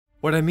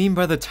What I mean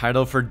by the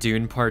title for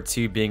Dune Part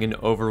 2 being an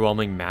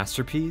overwhelming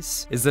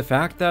masterpiece is the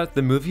fact that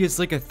the movie is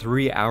like a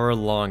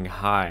 3-hour-long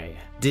high.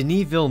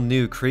 Denis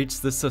Villeneuve creates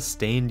this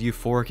sustained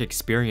euphoric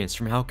experience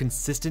from how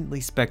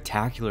consistently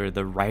spectacular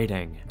the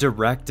writing,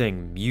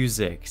 directing,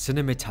 music,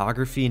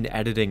 cinematography, and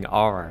editing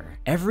are.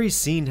 Every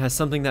scene has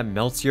something that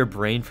melts your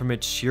brain from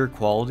its sheer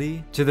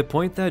quality, to the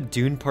point that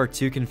Dune Part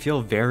 2 can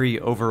feel very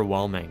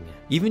overwhelming.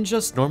 Even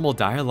just normal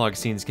dialogue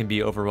scenes can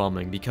be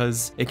overwhelming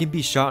because it can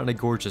be shot in a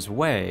gorgeous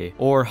way,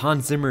 or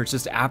Hans Zimmer is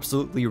just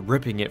absolutely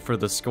ripping it for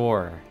the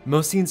score.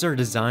 Most scenes are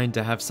designed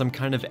to have some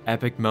kind of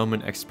epic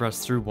moment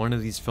expressed through one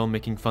of these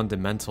filmmaking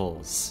fundamentals.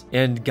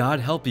 And God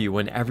help you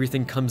when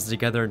everything comes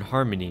together in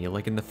harmony,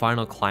 like in the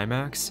final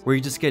climax, where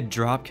you just get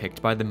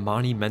dropkicked by the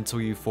monumental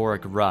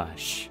euphoric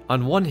rush.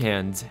 On one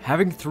hand,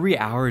 having 3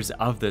 hours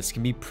of this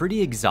can be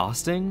pretty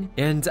exhausting,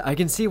 and I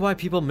can see why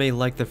people may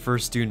like the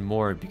first Dune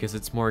more because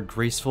it's more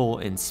graceful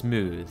and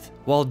smooth,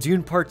 while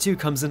Dune Part 2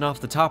 comes in off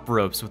the top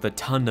ropes with a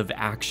ton of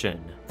action.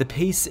 The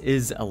pace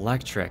is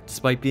electric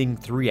despite being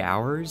 3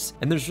 hours,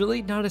 and there's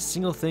really not a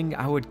single thing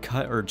I would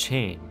cut or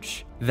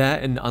change.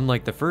 That, and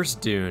unlike the first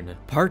Dune,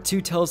 Part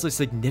 2 tells a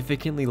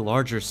significantly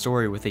larger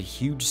story with a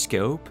huge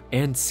scope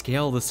and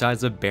scale the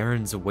size of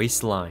Baron's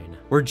waistline.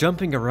 We're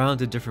jumping around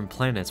to different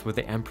planets with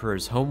the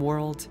Emperor's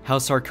homeworld,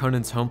 House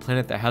Harkonnen's home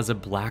planet that has a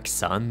black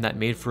sun that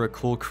made for a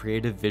cool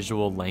creative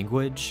visual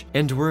language,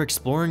 and we're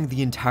exploring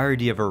the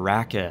entirety of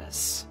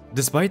Arrakis.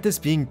 Despite this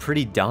being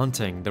pretty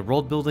daunting, the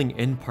world building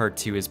in Part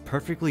 2 is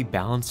perfectly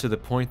balanced to the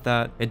point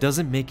that it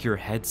doesn't make your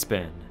head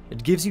spin.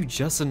 It gives you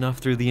just enough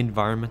through the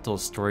environmental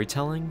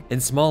storytelling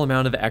and small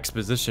amount of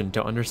exposition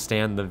to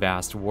understand the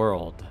vast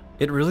world.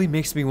 It really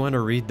makes me want to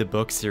read the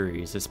book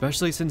series,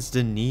 especially since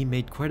Denis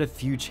made quite a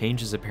few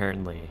changes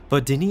apparently.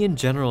 But Denis in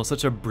general is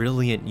such a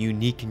brilliant,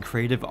 unique, and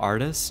creative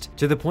artist,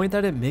 to the point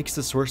that it makes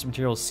the source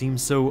material seem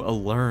so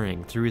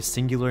alluring through his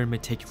singular and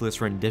meticulous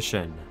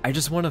rendition. I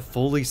just want to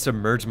fully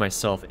submerge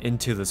myself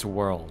into this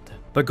world.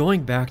 But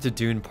going back to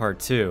Dune Part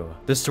 2,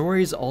 the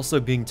story is also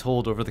being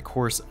told over the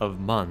course of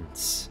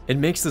months. It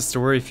makes the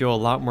story feel a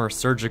lot more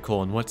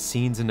surgical in what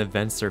scenes and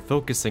events they're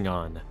focusing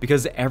on,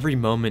 because every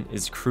moment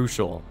is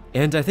crucial.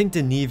 And I think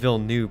Denis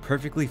Villeneuve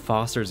perfectly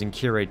fosters and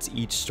curates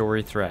each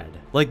story thread.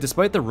 Like,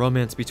 despite the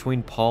romance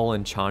between Paul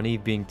and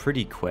Chani being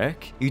pretty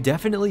quick, you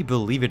definitely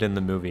believe it in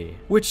the movie,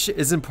 which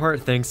is in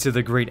part thanks to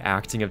the great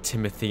acting of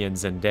Timothy and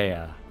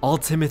Zendaya. All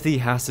Timothy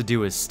has to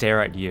do is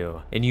stare at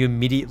you, and you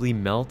immediately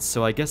melt,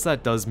 so I guess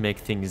that does make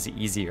things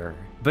easier.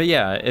 But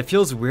yeah, it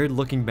feels weird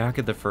looking back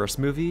at the first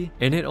movie,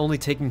 and it only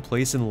taking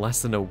place in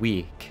less than a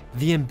week.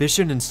 The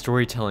ambition and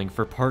storytelling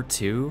for Part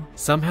 2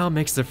 somehow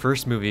makes the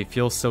first movie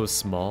feel so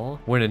small,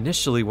 when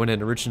initially when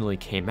it originally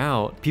came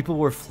out, people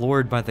were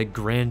floored by the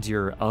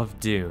grandeur of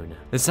Dune.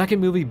 The second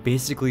movie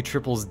basically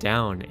triples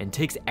down and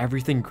takes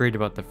everything great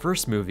about the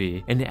first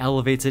movie and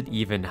elevates it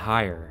even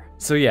higher.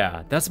 So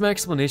yeah, that's my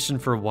explanation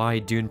for why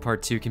Dune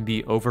Part 2 can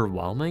be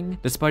overwhelming,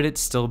 despite it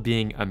still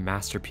being a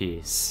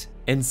masterpiece.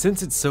 And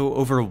since it's so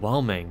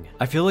overwhelming,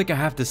 I feel like I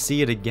have to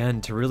see it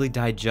again to really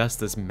digest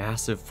this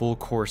massive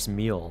full-course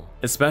meal.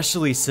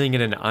 Especially seeing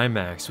it in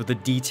IMAX with a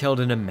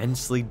detailed and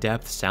immensely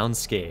depth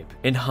soundscape,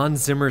 and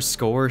Hans Zimmer's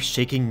score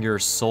shaking your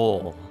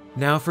soul.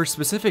 Now, for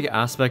specific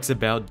aspects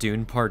about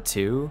Dune Part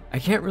 2, I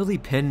can't really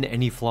pin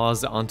any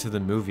flaws onto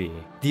the movie.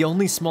 The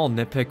only small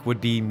nitpick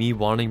would be me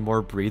wanting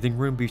more breathing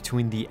room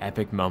between the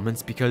epic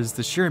moments because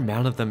the sheer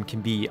amount of them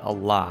can be a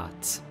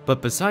lot.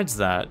 But besides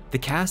that, the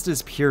cast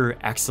is pure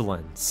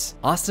excellence.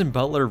 Austin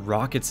Butler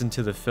rockets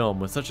into the film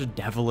with such a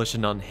devilish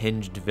and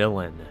unhinged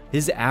villain.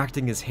 His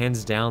acting is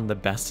hands down the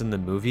best in the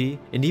movie,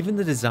 and even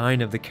the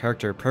design of the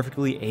character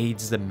perfectly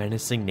aids the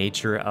menacing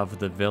nature of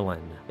the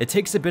villain. It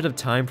takes a bit of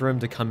time for him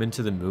to come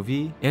into the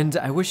movie, and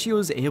I wish he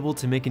was able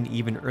to make an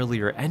even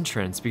earlier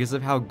entrance because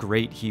of how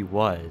great he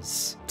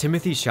was.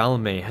 Timothée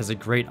Chalamet has a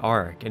great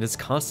arc and is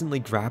constantly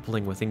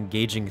grappling with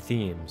engaging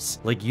themes,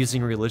 like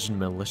using religion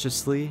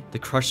maliciously, the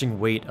crushing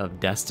weight of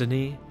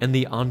destiny, and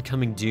the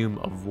oncoming doom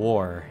of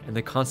war and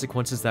the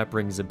consequences that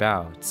brings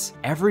about.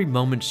 Every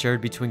moment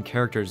shared between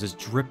characters is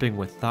dripping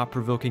with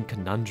thought-provoking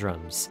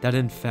conundrums that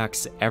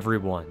infects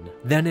everyone.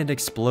 Then it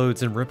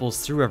explodes and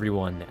ripples through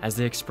everyone as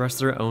they express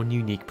their own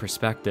unique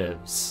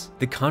perspectives.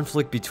 The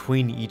conflict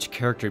between each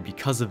character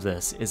because of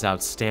this is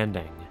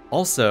outstanding.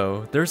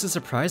 Also, there's a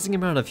surprising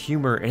amount of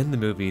humor in the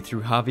movie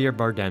through Javier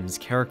Bardem's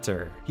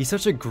character. He's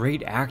such a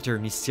great actor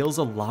and he steals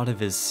a lot of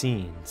his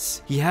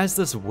scenes. He has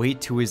this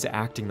weight to his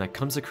acting that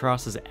comes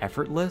across as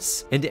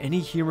effortless, and any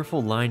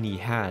humorful line he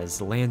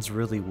has lands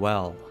really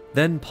well.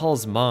 Then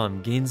Paul's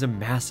mom gains a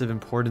massive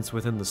importance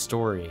within the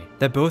story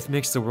that both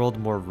makes the world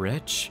more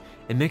rich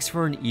and makes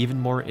for an even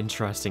more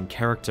interesting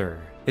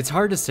character. It's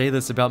hard to say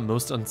this about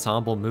most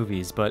ensemble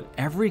movies, but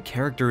every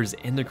character is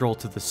integral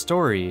to the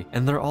story,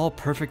 and they're all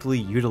perfectly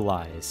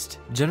utilized.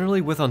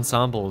 Generally with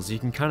ensembles, you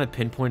can kind of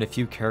pinpoint a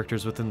few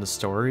characters within the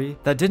story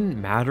that didn't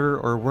matter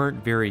or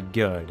weren't very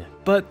good.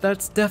 But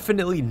that's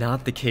definitely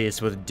not the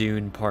case with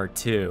Dune Part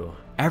 2.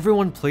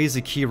 Everyone plays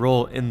a key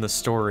role in the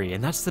story,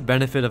 and that's the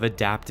benefit of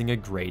adapting a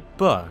great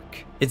book.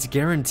 It's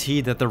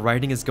guaranteed that the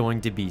writing is going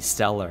to be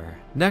stellar.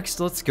 Next,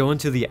 let's go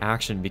into the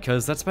action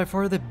because that's by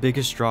far the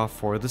biggest draw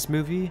for this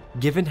movie,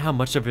 given how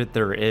much of it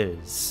there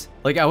is.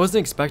 Like, I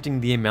wasn't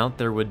expecting the amount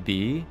there would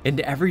be, and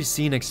every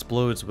scene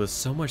explodes with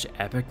so much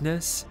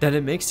epicness that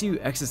it makes you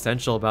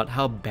existential about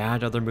how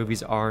bad other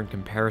movies are in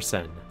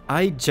comparison.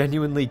 I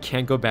genuinely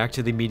can't go back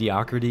to the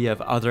mediocrity of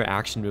other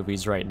action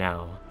movies right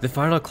now. The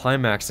final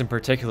climax in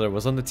particular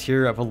was on the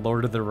tier of a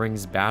Lord of the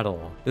Rings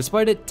battle,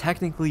 despite it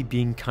technically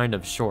being kind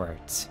of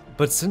short.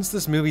 But since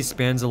this movie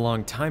spans a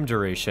long time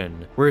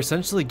duration, we're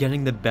essentially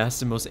getting the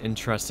best and most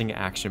interesting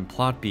action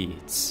plot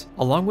beats,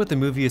 along with the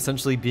movie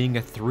essentially being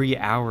a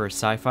 3-hour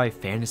sci-fi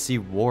fantasy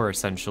war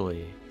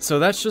essentially. So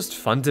that's just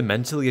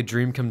fundamentally a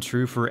dream come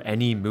true for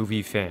any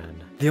movie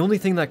fan. The only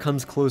thing that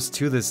comes close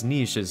to this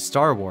niche is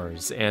Star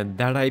Wars, and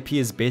that IP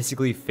is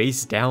basically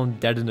face down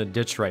dead in a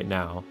ditch right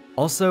now.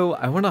 Also,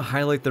 I want to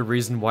highlight the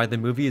reason why the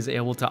movie is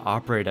able to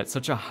operate at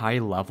such a high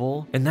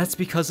level, and that's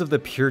because of the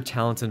pure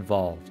talent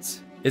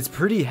involved. It's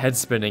pretty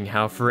head-spinning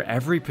how for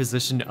every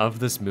position of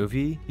this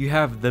movie, you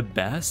have the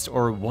best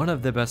or one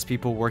of the best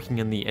people working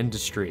in the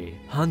industry.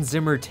 Hans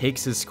Zimmer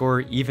takes his score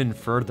even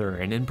further,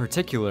 and in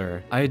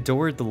particular, I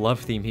adored the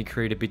love theme he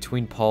created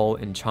between Paul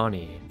and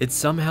Chani. It's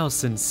somehow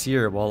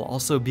sincere while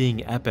also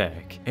being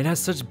epic. It has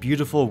such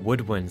beautiful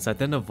woodwinds that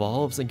then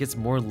evolves and gets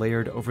more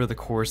layered over the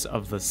course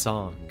of the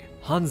song.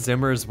 Hans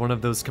Zimmer is one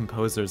of those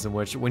composers in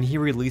which when he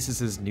releases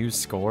his new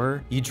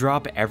score, you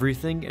drop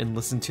everything and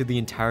listen to the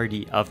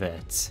entirety of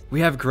it.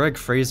 We have Greg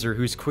Fraser,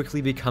 who's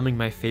quickly becoming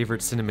my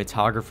favorite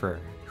cinematographer,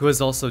 who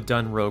has also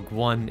done Rogue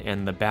One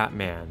and The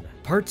Batman.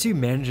 Part 2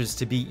 manages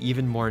to be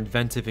even more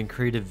inventive and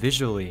creative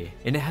visually,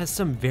 and it has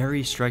some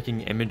very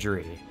striking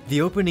imagery.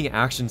 The opening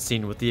action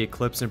scene with the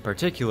eclipse in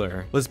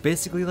particular was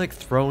basically like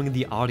throwing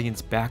the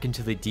audience back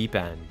into the deep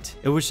end.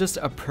 It was just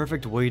a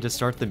perfect way to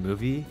start the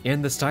movie,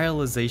 and the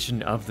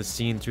stylization of the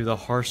scene through the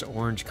harsh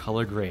orange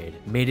color grade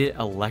made it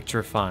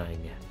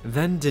electrifying.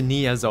 Then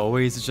Denis, as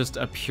always, is just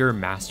a pure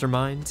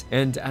mastermind,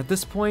 and at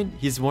this point,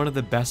 he's one of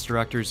the best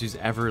directors who's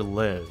ever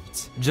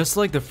lived. Just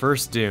like the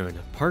first Dune,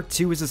 Part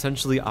 2 is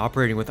essentially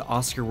operating with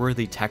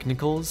Oscar-worthy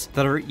technicals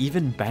that are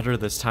even better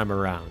this time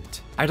around.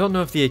 I don't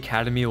know if the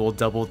Academy will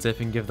double dip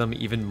and give them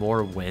even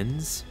more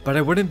wins, but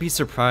I wouldn't be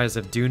surprised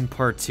if Dune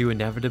Part 2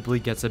 inevitably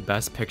gets a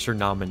Best Picture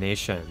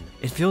nomination.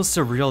 It feels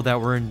surreal that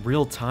we're in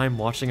real time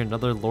watching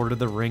another Lord of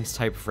the Rings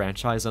type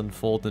franchise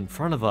unfold in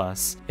front of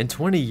us, and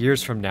 20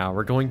 years from now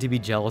we're going to be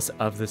jealous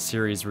of the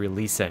series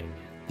releasing.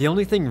 The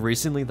only thing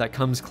recently that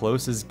comes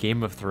close is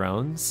Game of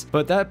Thrones,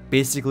 but that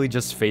basically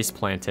just face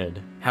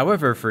planted.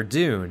 However, for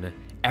Dune,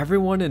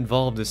 everyone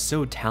involved is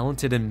so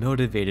talented and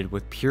motivated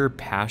with pure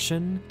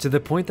passion to the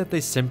point that they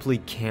simply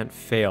can't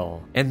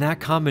fail. And that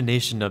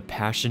combination of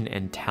passion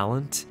and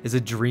talent is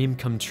a dream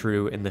come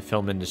true in the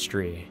film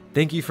industry.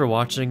 Thank you for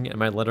watching, and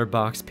my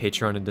Letterboxd,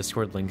 Patreon, and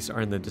Discord links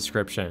are in the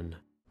description.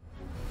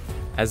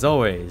 As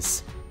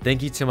always,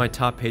 thank you to my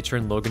top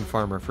patron Logan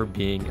Farmer for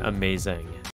being amazing.